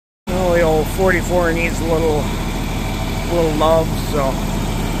44 needs a little love, so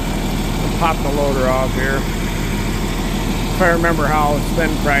I'll pop the loader off here. If I remember how, it's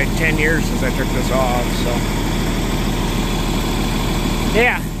been probably 10 years since I took this off, so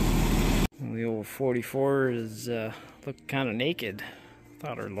yeah. The old 44 is looked kind of naked.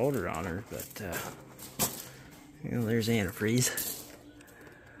 Thought her loader on her, but you know, there's antifreeze.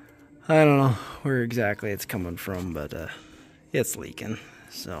 I don't know where exactly it's coming from, but it's leaking.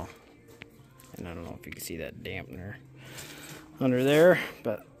 So, and I don't know if you can see that dampener under there,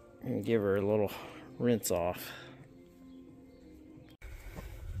 but I'm gonna give her a little rinse off.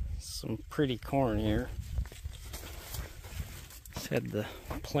 Some pretty corn here. Just had the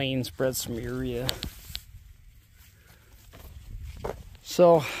plane spread some urea.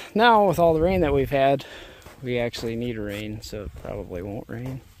 So now with all the rain that we've had, we actually need a rain, so it probably won't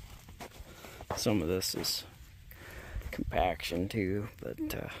rain. Some of this is compaction too, but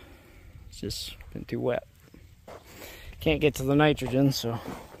it's just been too wet. Can't get to the nitrogen, so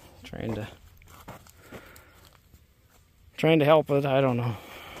trying to help it. I don't know,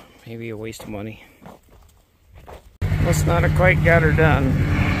 maybe a waste of money. Must not have quite got her done.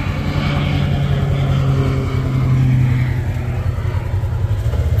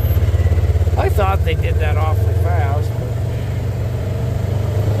 I thought they did that awfully fast,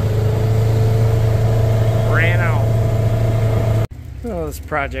 but ran out. Oh, this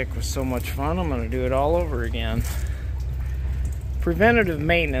project was so much fun, I'm going to do it all over again. Preventative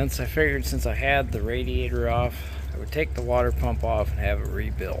maintenance, I figured since I had the radiator off, I would take the water pump off and have it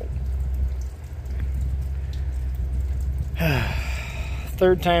rebuilt.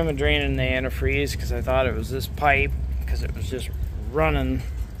 Third time of draining the antifreeze because I thought it was this pipe, because it was just running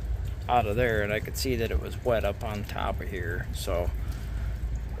out of there and I could see that it was wet up on top of here, so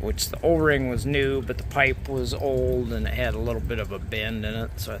which the O-ring was new, but the pipe was old and it had a little bit of a bend in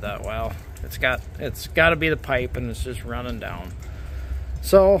it, so I thought, well, it's got to be the pipe and it's just running down.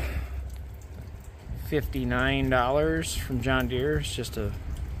 So $59 from John Deere. It's just a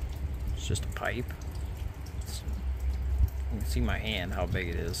pipe. You can see my hand how big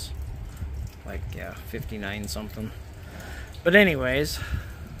it is, like, yeah, 59 something. But anyways,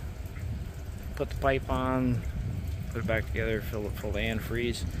 put the pipe on, put it back together, fill it full of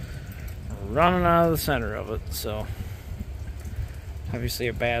antifreeze, running out of the center of it. So obviously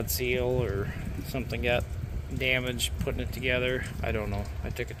a bad seal or something got damaged putting it together. I don't know. I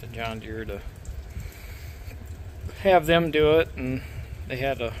took it to John Deere to have them do it, and they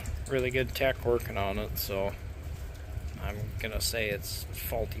had a really good tech working on it, so I'm gonna say it's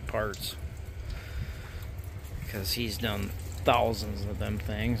faulty parts because he's done thousands of them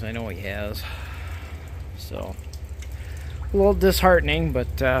things. I know he has. So a little disheartening,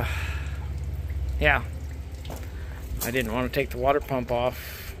 but yeah, I didn't want to take the water pump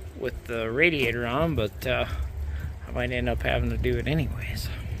off with the radiator on, but I might end up having to do it anyways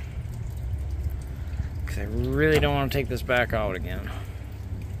because I really don't want to take this back out again.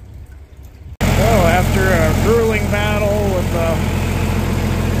 So after a grueling battle with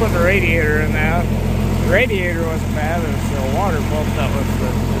putting the radiator in that, the radiator wasn't bad, it was the water pump that was the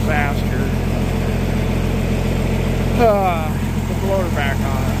disaster. Put the loader back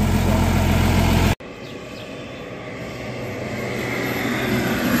on it.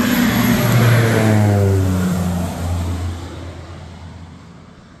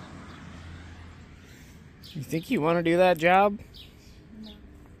 So. You think you want to do that job? No.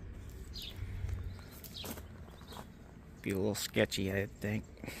 Be a little sketchy, I think.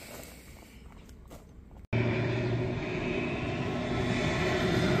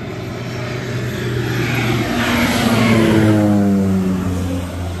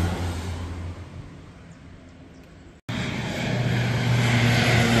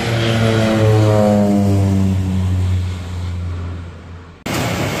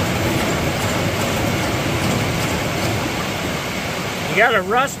 You got a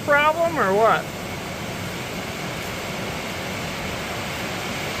rust problem or what?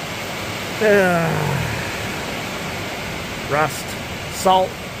 Rust, salt,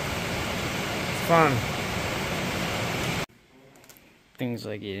 fun. Things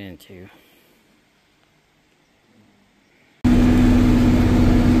I get into.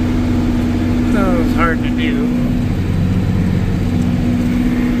 That was hard to do.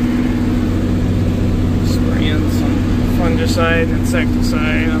 Spraying some fungicide,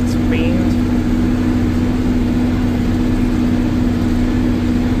 insecticide on some beans.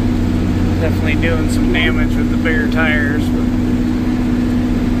 Definitely doing some damage with the bigger tires, but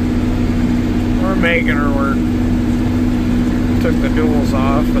we're making her work. Took the duals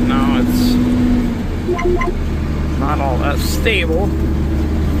off, but now it's not all that stable.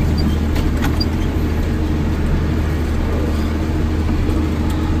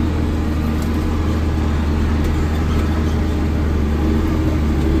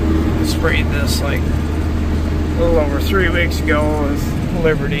 weeks ago with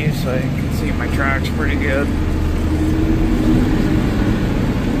Liberty, so you can see my track's pretty good.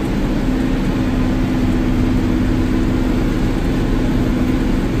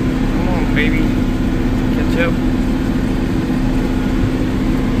 Come on, baby. Catch up.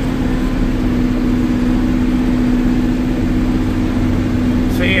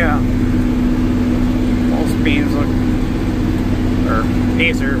 So yeah, most beans look, or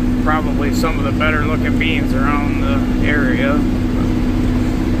these are probably some of the better looking beans around the area.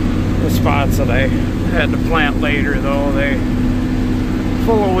 The spots that I had to plant later though, they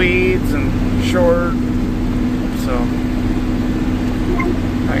full of weeds and short, so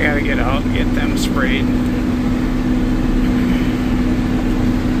I gotta get out and get them sprayed.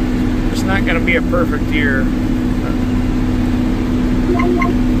 It's not gonna be a perfect year.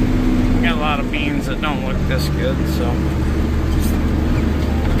 Got a lot of beans that don't look this good, so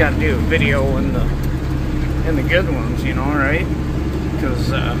got to do a video in the good ones, you know, right? Because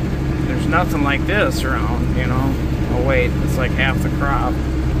there's nothing like this around, you know. Oh wait, it's like half the crop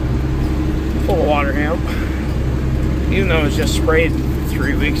full of water hemp, even though it was just sprayed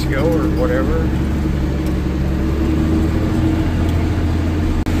 3 weeks ago or whatever.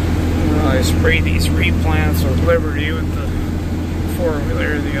 Well, I sprayed these replants with Liberty with the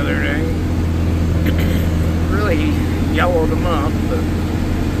four-wheeler the other day. Really yellowed them up, but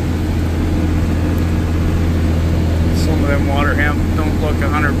some of them water hemp don't look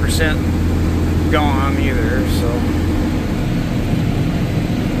 100% gone either, so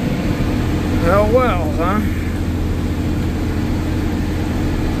oh well, huh?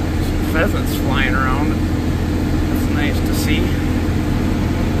 Some pheasants flying around. That's nice to see.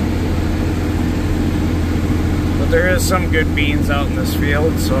 But there is some good beans out in this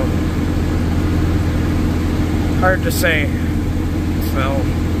field, so hard to say if they'll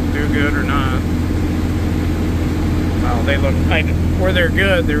do good or not. Well, they look like, where they're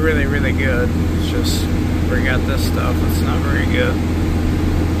good, they're really, really good. It's just, where you got this stuff, it's not very good.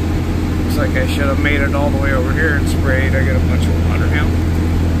 Looks like I should have made it all the way over here and sprayed. I got a bunch of water hemp.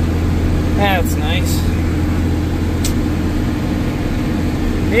 That's nice.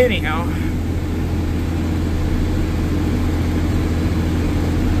 Anyhow,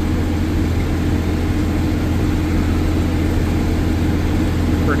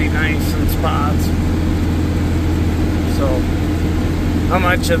 pretty nice in spots. So how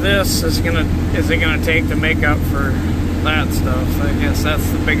much of this is it gonna take to make up for that stuff? I guess that's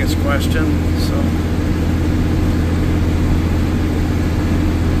the biggest question. So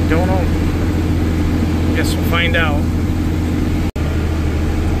don't know. Guess we'll find out.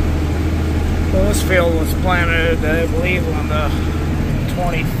 Well, this field was planted, I believe, on the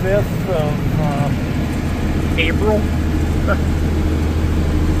 25th of April.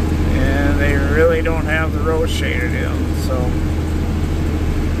 And they really don't have the road shaded in, so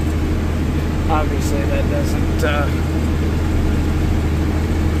obviously that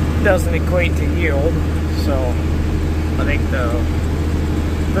doesn't equate to yield. So I think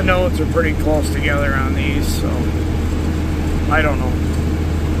the nodes are pretty close together on these, so I don't know.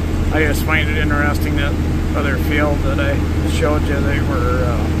 I just find it interesting that other field that I showed you,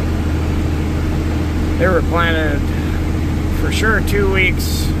 they were planted for sure 2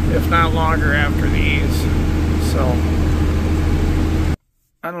 weeks, if not longer, after these. So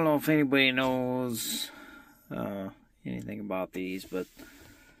I don't know if anybody knows anything about these, but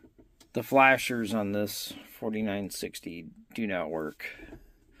the flashers on this 4960 do not work.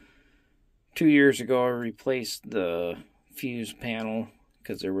 2 years ago I replaced the fuse panel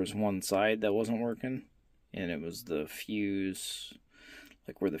because there was one side that wasn't working, and it was the fuse,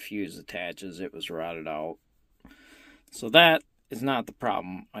 like where the fuse attaches, it was rotted out. So that is not the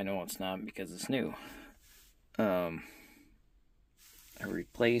problem. I know it's not because it's new. I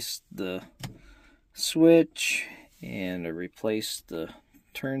replaced the switch and I replaced the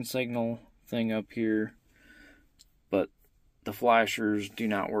turn signal thing up here, but the flashers do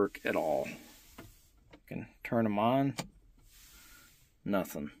not work at all. I can turn them on,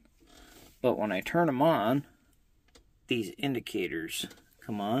 nothing. But when I turn them on, these indicators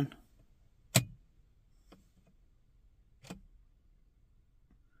come on.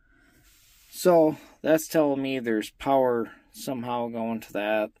 So that's telling me there's power somehow going to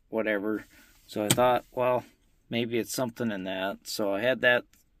that, whatever. So I thought, well, maybe it's something in that. So I had that,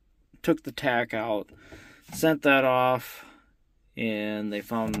 took the tack out, sent that off, and they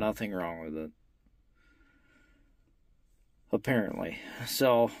found nothing wrong with it, apparently.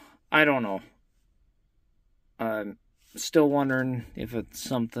 So I don't know. I'm still wondering if it's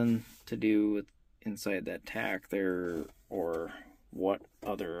something to do with inside that tack there, or what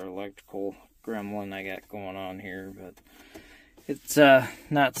other electrical gremlin I got going on here, but it's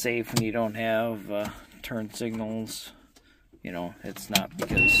not safe when you don't have turn signals. You know, it's not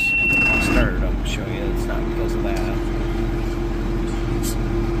because I'll start it up and show you. It's not because of that.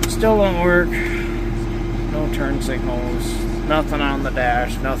 Still don't work. No turn signals. Nothing on the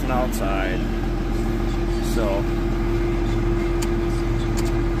dash. Nothing outside. So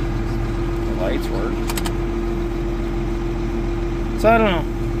the lights work. So I don't know.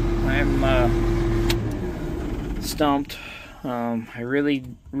 I'm stumped. I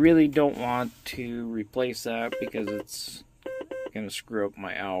really don't want to replace that because it's going to screw up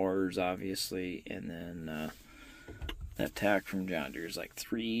my hours, obviously. And then that tack from John Deere is like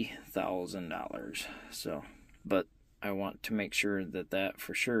 $3,000. So, but I want to make sure that that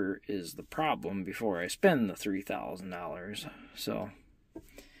for sure is the problem before I spend the $3,000. So,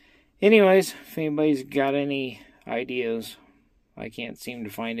 anyways, if anybody's got any ideas, I can't seem to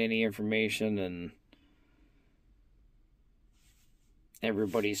find any information, and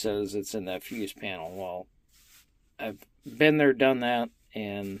everybody says it's in that fuse panel. Well, I've been there, done that,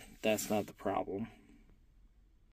 and that's not the problem.